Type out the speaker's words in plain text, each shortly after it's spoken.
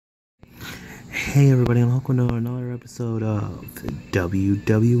Hey everybody, and welcome to another episode of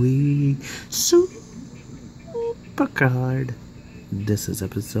WWE Supercard. This is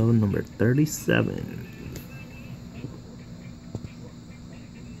episode number 37.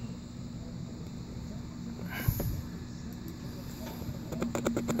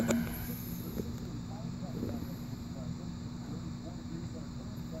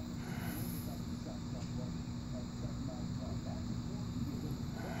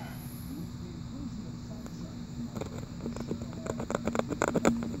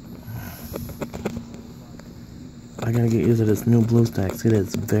 I gotta get used to this new BlueStacks. It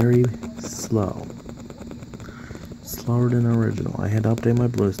is very slow. Slower than original. I had to update my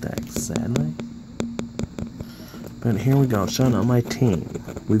BlueStacks, sadly. But here we go, showing out my team.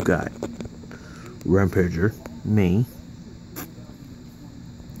 We've got Rampager, me.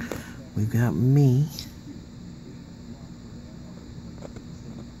 We've got me.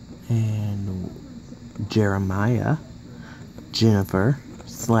 And Jeremiah, Jennifer,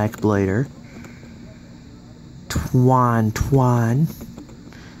 Slackblader, Twan,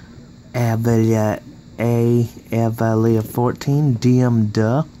 Avalia 14, DM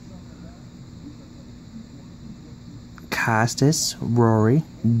Duh, Costas, Rory,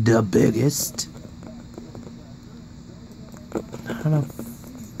 the biggest. How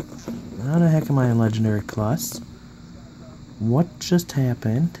the heck am I in Legendary Plus? What just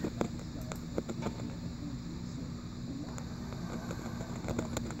happened?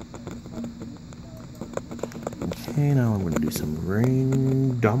 Okay, now I'm going to do some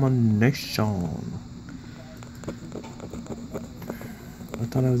ring domination. I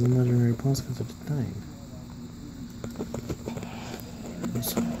thought I was in Legendary Plus because of the thing. Do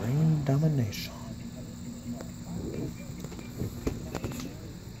some ring domination.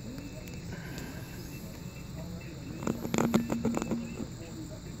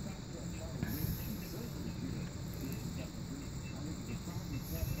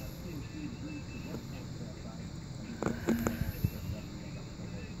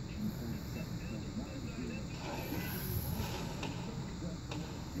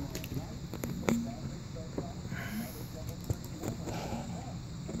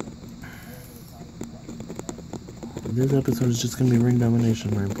 This episode is just going to be ring domination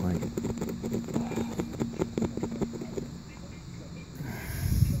gameplay.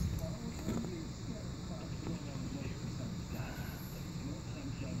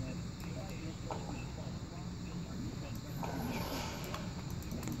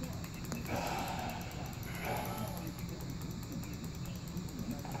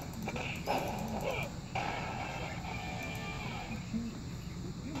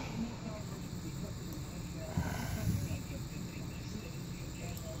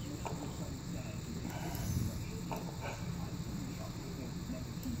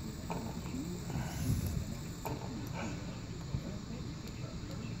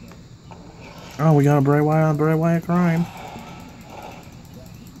 Oh, we got a Bray Wyatt crime.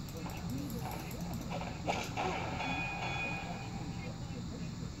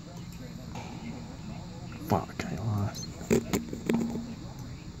 Fuck, I lost.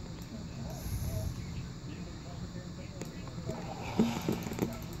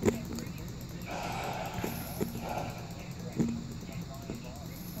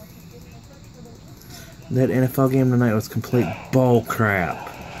 That NFL game tonight was complete bull crap.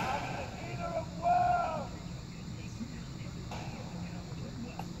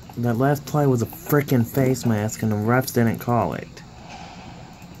 That last play was a freaking face mask and the refs didn't call it.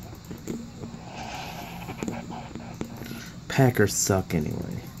 Packers suck anyway.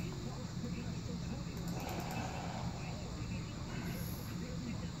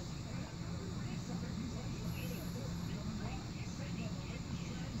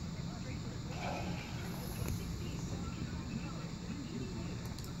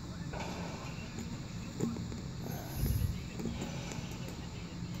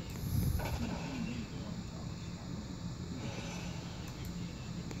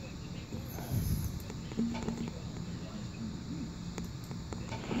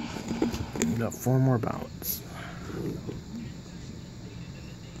 We got 4 more bouts.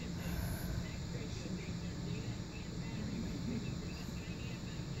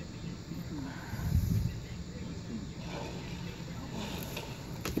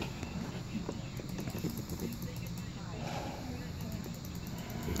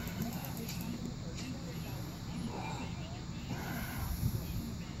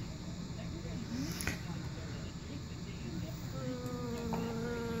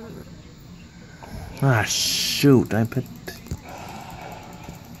 Ah, shoot, I put...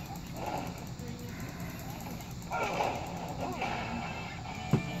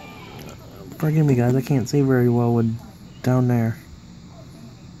 Forgive me, guys. I can't see very well with down there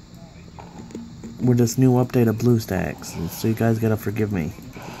with this new update of BlueStacks, so you guys gotta forgive me.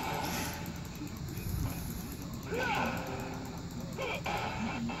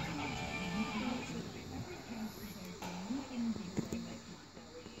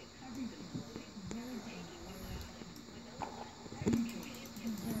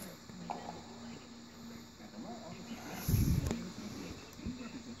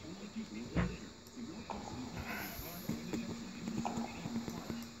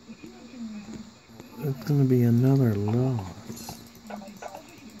 It's gonna be another loss.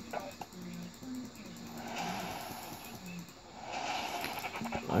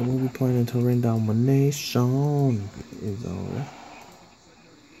 I will be playing until Ring Domination is over.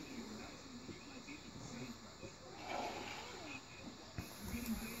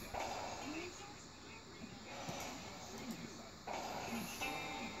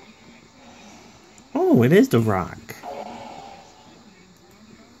 Oh, it is The Rock.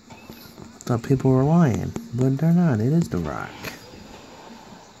 Thought people were lying, but they're not. It is The Rock.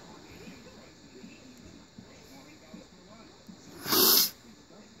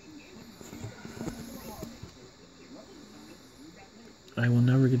 I will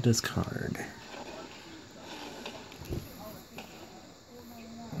never get this card.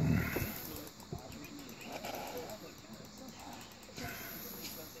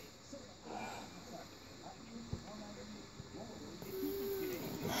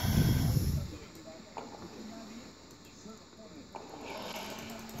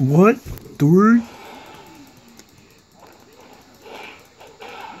 What? 3?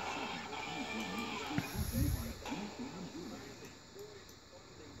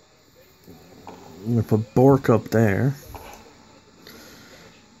 I'm gonna put Bork up there.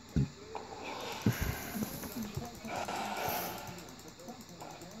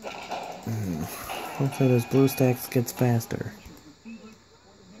 Hopefully this BlueStacks gets faster.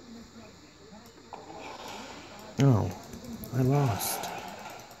 Oh, I lost.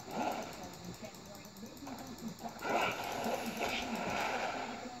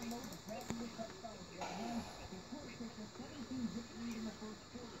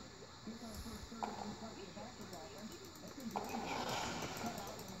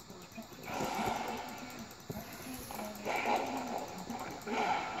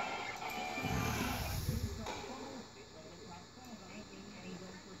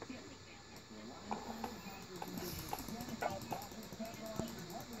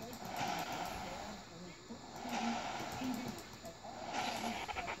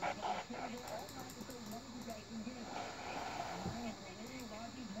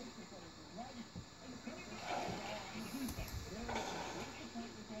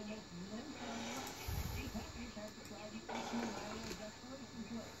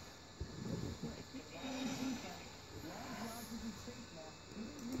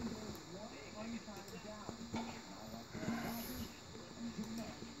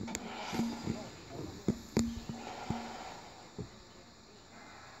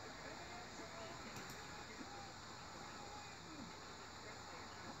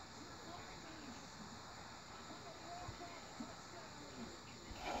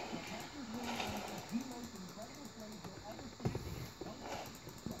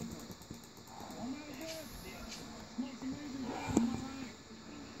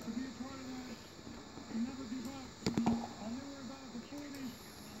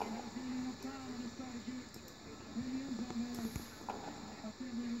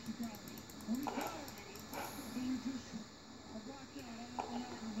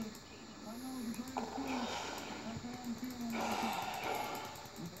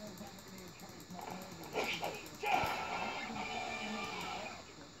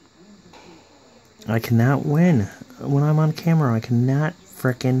 I cannot win. When I'm on camera, I cannot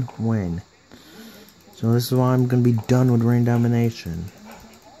frickin' win. So this is why I'm gonna be done with Ring Domination.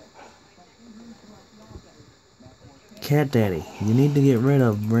 Cat Daddy, you need to get rid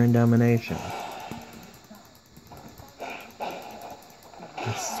of Ring Domination.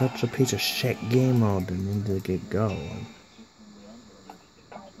 It's such a piece of shit game mode that need to get going.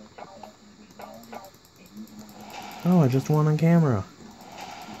 Oh, I just won on camera.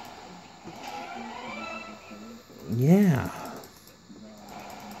 Yeah.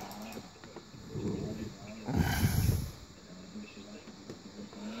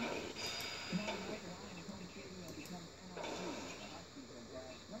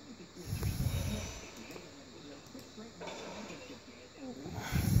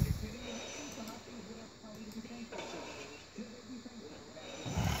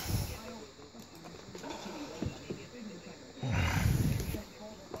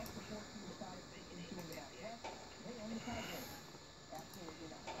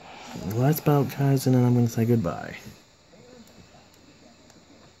 last bout, guys, and then I'm going to say goodbye.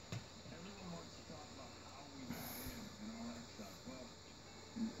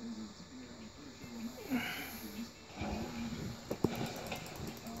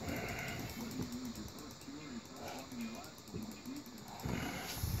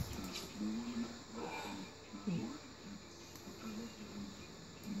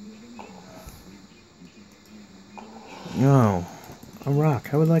 No. A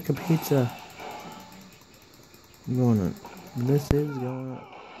rock. I would like a pizza. I'm going to... This is going up.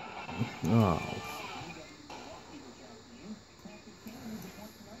 Oh.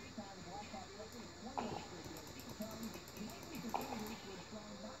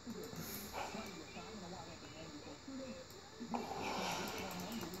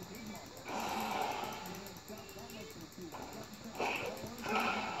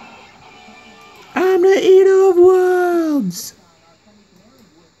 I'm the eater of worlds!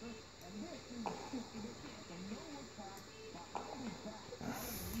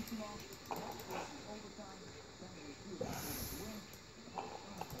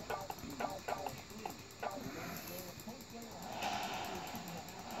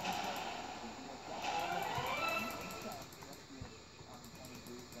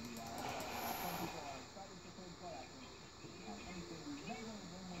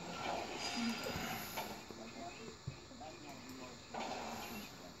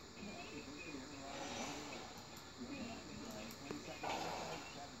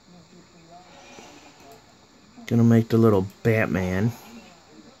 Gonna make the little Batman.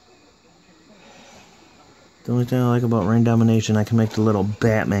 The only thing I like about Ring Domination, I can make the little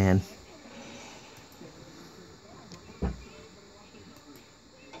Batman.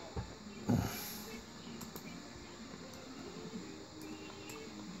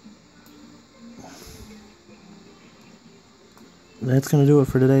 That's gonna do it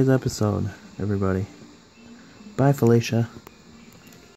for today's episode, everybody. Bye, Felicia.